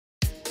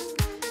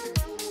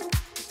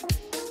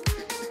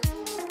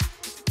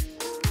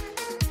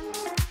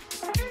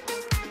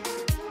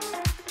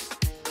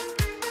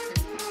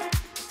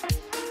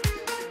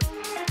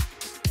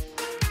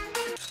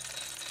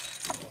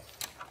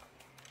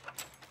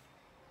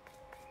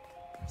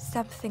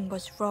Something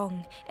was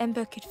wrong.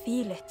 Ember could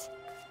feel it.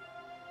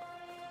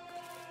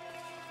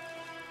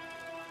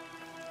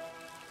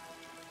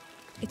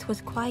 It was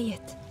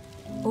quiet.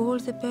 All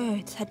the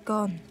birds had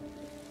gone.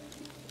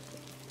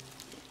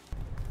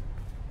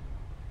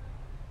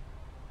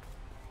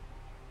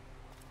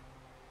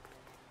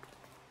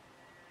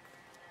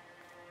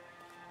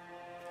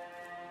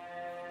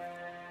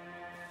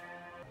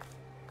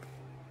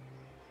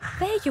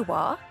 There you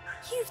are.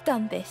 You've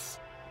done this.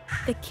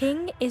 The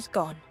king is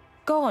gone.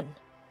 Gone.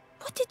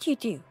 What did you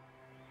do?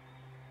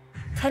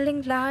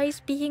 Telling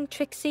lies, being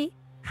tricksy?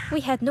 We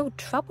had no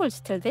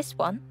troubles till this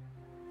one.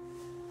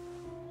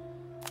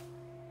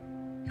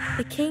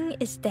 The king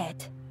is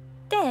dead.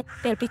 Dead?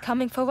 They'll be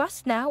coming for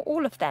us now,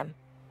 all of them.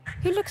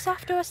 Who looks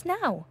after us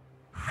now?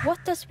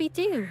 What does we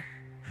do?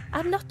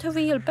 I'm not a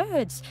real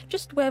bird,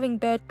 just wearing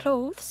bird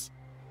clothes.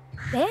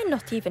 They're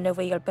not even a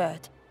real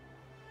bird.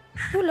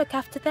 Who look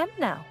after them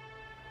now?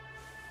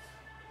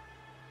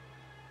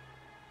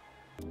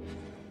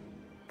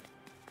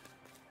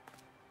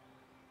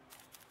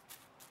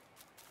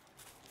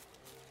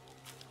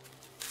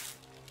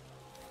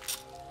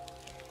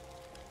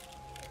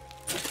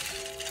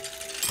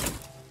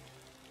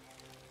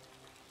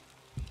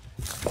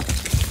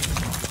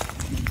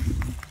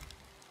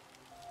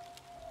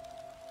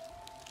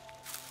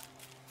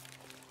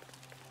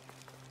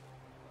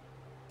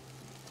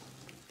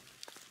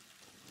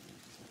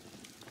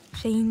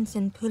 Chains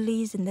and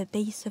pulleys in the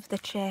base of the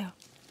chair.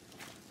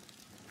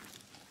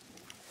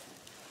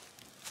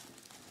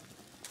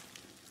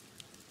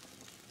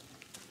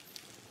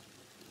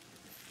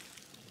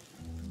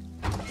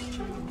 It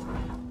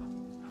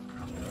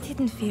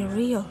didn't feel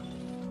real.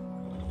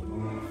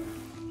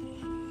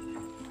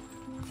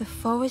 The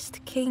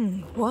Forest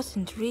King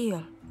wasn't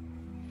real.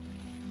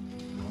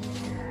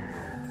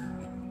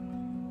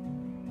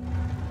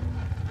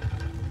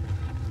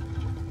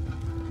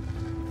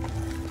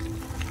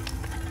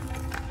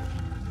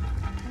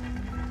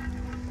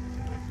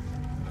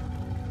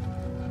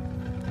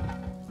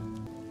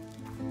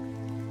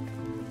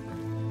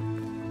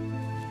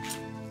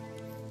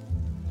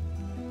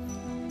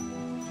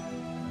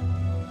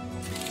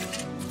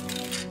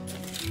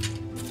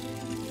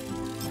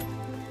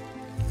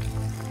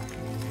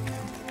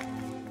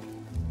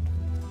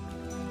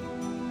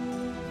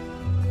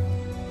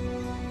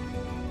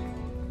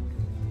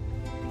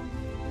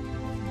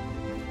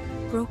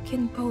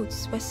 Broken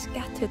boats were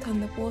scattered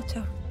on the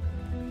water.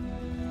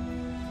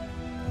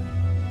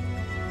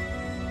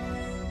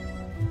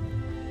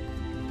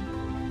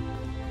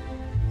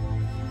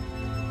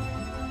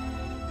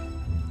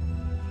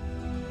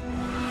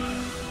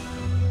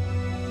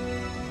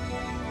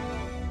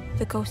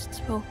 The ghost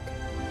spoke.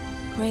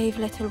 Brave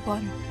little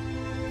one,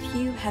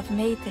 few have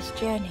made this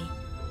journey.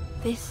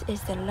 This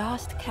is the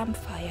last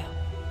campfire.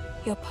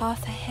 Your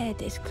path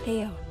ahead is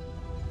clear.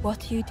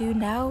 What you do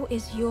now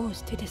is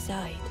yours to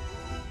decide.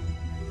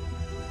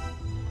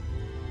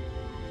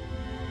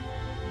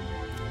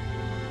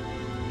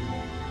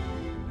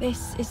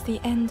 This is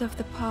the end of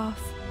the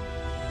path.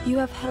 You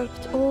have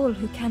helped all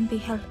who can be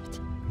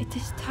helped. It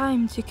is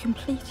time to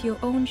complete your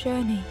own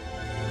journey.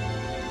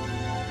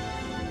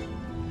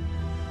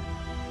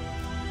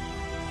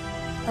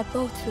 A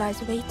boat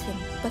lies waiting,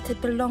 but it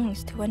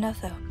belongs to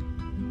another.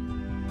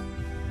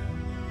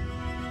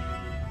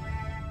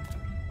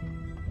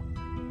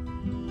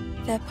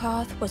 Their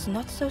path was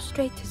not so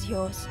straight as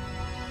yours.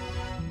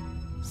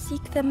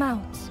 Seek them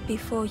out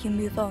before you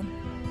move on.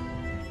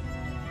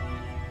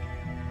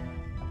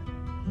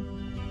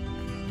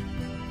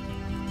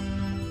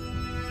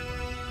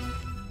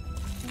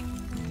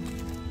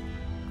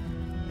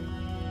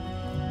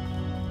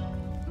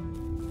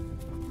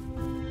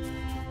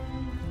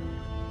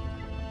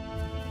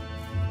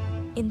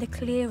 In the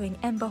clearing,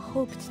 Ember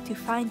hoped to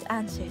find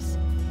answers.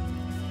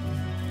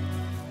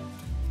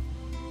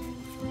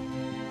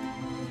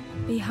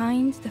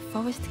 Behind the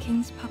Forest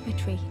King's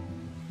puppetry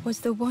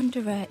was the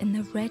wanderer in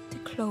the red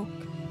cloak.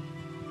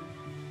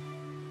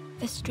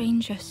 The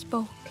stranger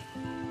spoke.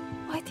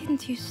 Why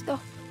didn't you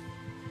stop?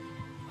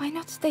 Why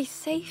not stay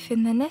safe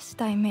in the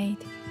nest I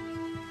made?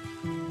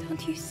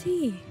 Don't you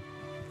see?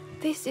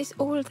 This is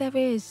all there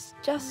is,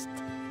 just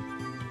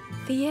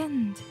the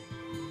end.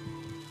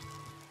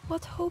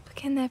 What hope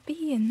can there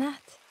be in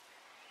that?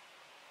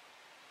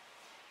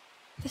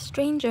 The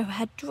stranger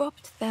had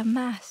dropped their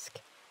mask.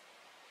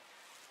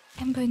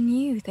 Ember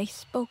knew they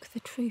spoke the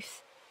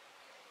truth.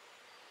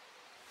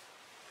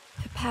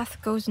 The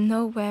path goes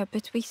nowhere,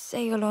 but we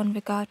sail on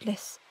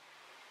regardless,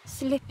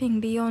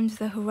 slipping beyond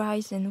the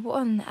horizon,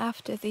 one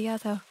after the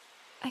other.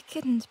 I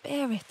couldn't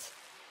bear it.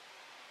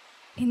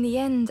 In the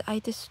end, I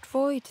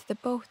destroyed the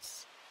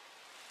boats.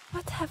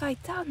 What have I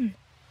done?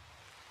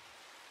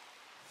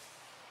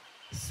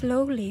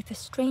 Slowly, the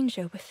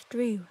stranger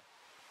withdrew.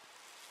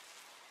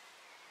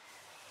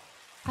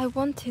 I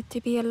wanted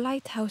to be a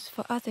lighthouse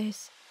for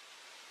others.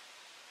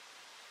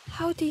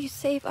 How do you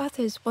save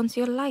others once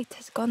your light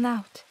has gone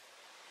out?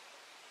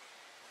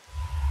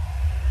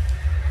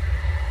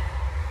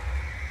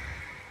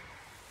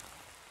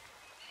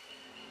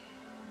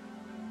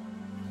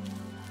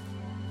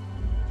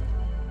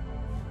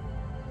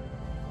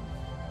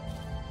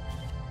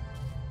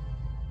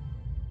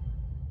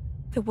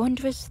 The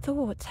Wanderer's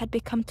thoughts had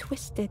become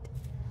twisted.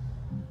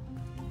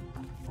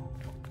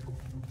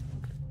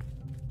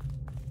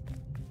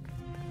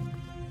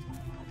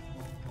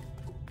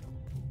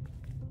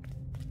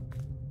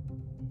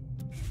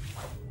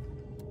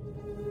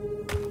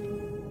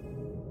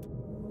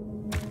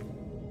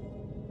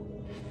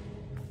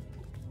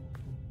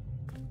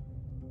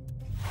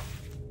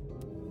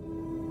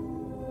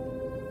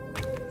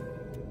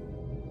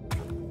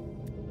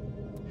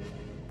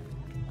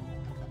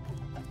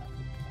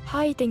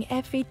 Hiding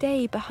every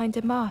day behind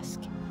a mask.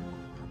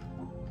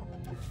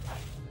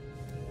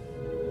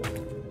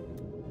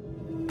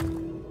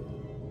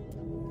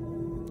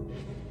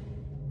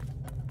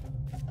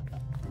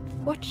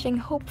 Watching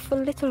hopeful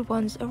little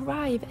ones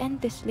arrive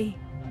endlessly.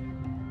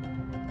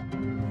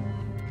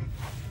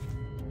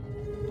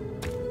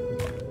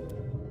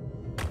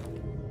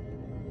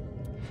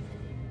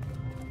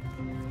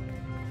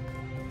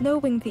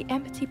 Knowing the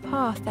empty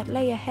path that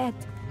lay ahead.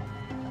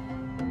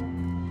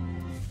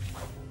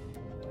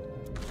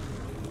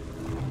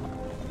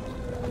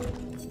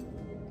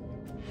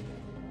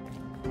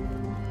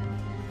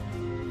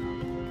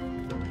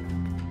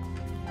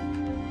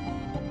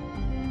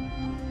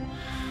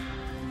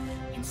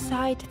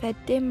 Inside their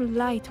dim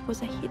light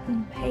was a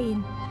hidden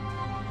pain.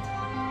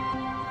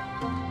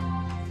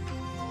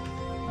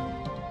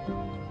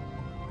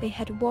 They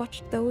had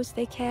watched those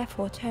they care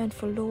for turn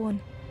forlorn.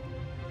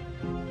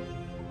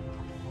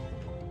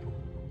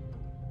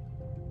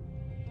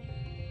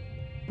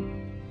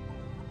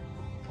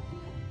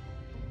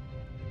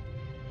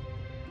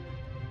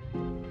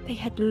 They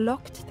had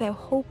locked their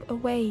hope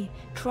away,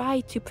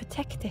 tried to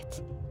protect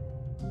it.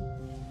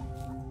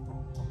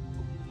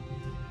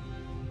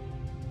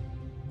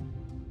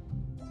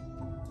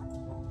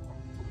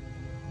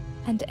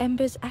 And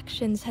Ember's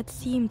actions had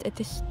seemed a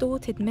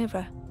distorted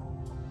mirror.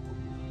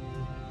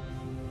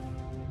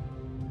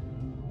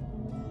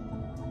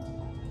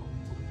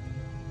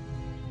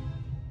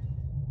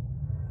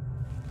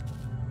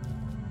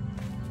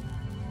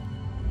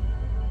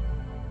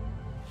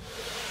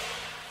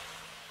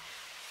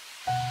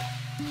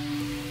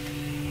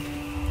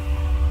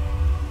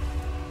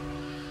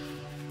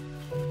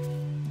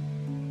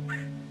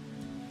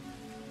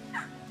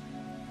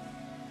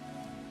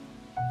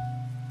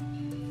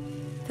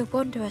 The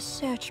Wanderer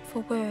searched for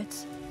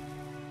words.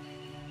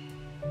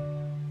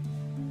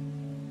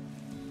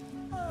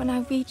 When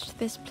I reached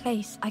this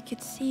place, I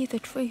could see the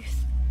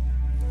truth.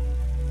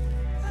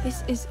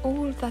 This is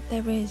all that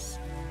there is.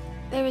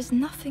 There is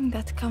nothing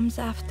that comes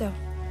after.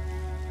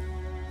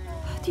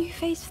 How do you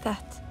face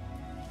that?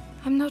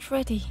 I'm not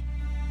ready.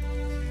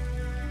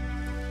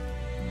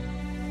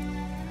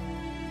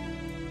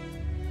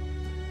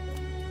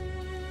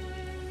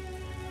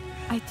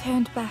 I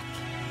turned back,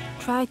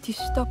 tried to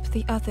stop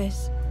the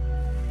others.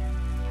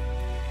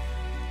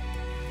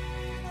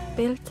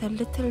 Built a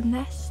little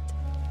nest.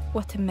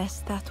 What a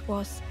mess that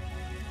was.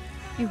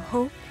 You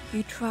hope,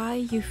 you try,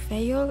 you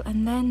fail,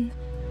 and then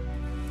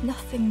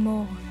nothing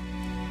more.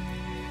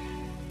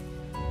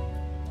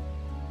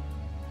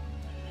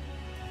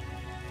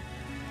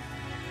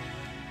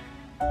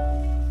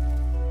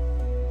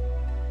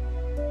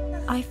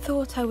 I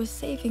thought I was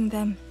saving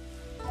them,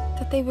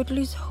 that they would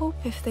lose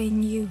hope if they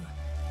knew.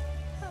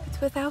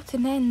 But without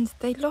an end,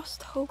 they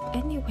lost hope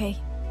anyway.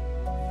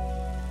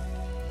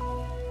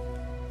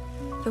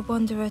 The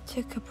Wanderer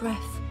took a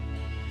breath.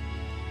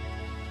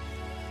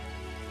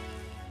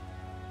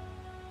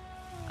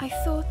 I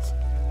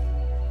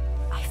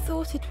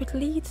thought it would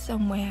lead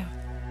somewhere,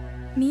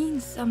 mean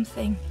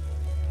something.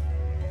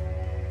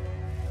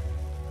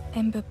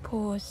 Ember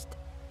paused.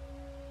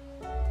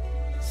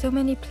 So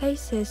many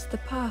places the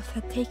path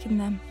had taken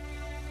them.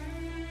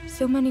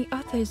 So many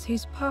others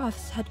whose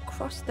paths had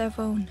crossed their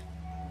own.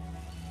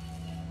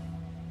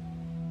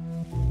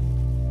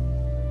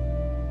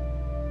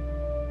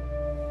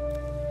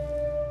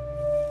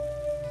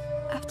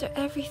 After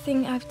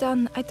everything I've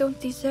done, I don't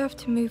deserve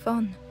to move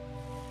on.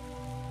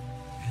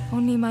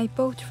 Only my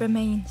boat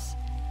remains.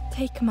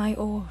 Take my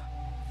oar.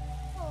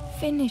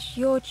 Finish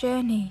your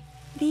journey.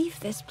 Leave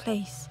this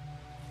place.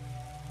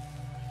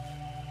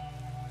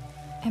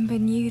 Ember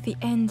knew the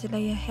end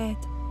lay ahead.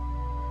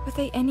 Were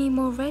they any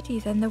more ready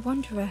than the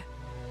Wanderer?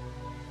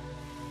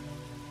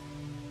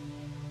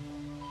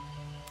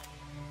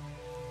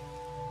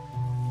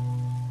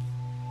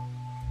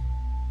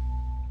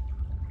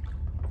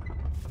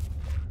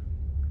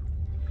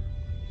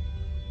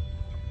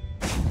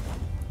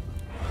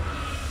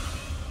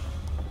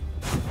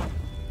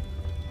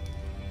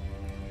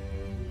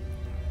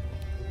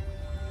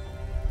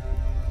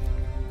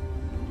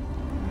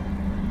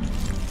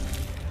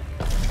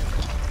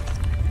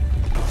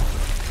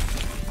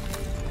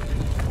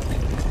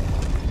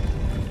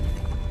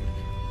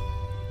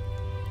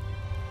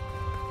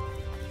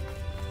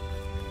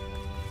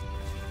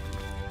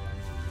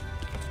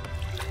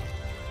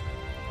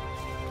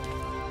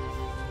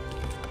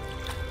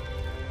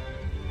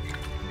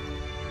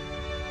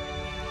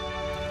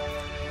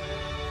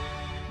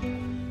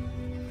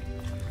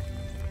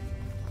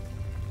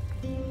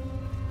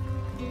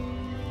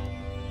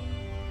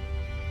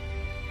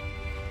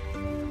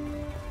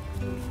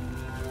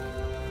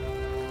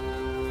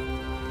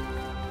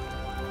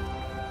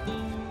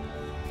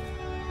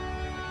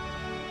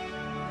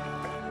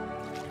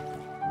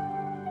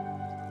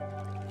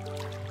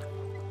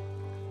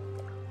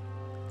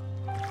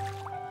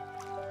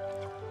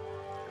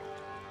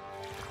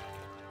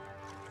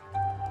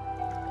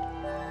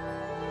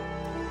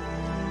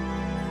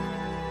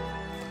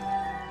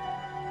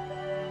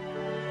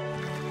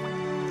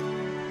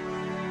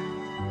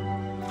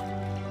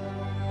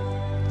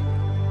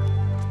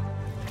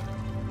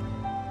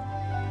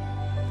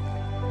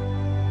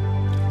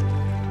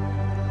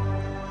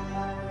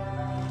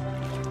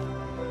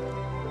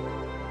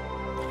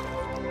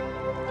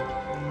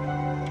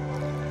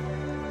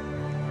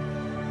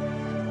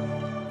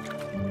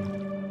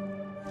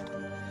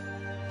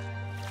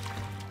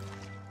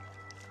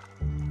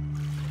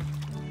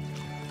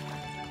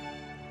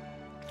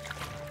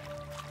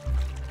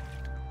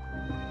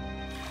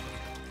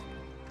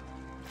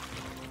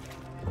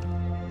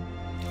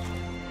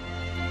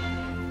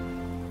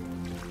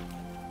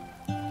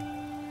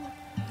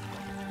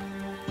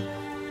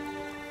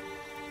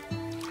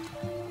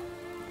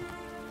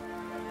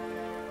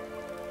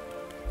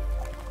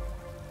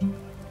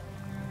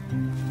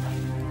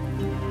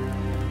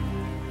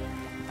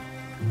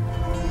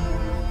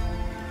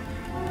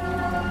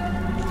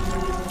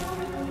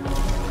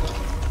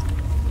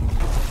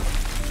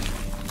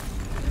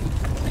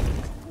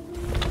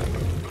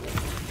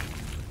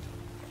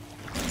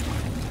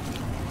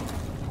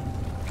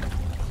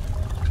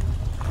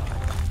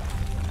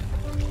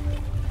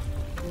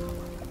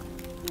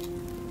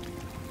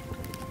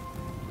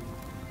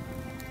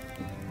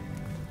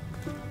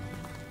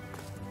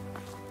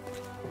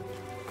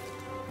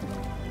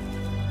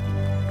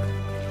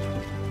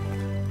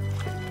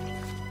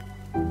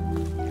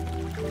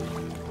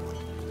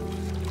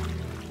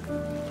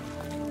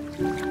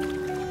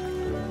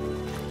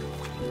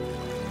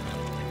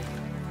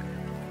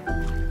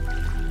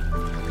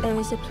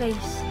 is a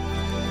place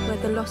where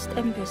the lost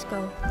embers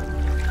go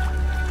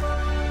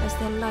as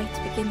their light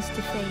begins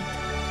to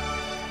fade.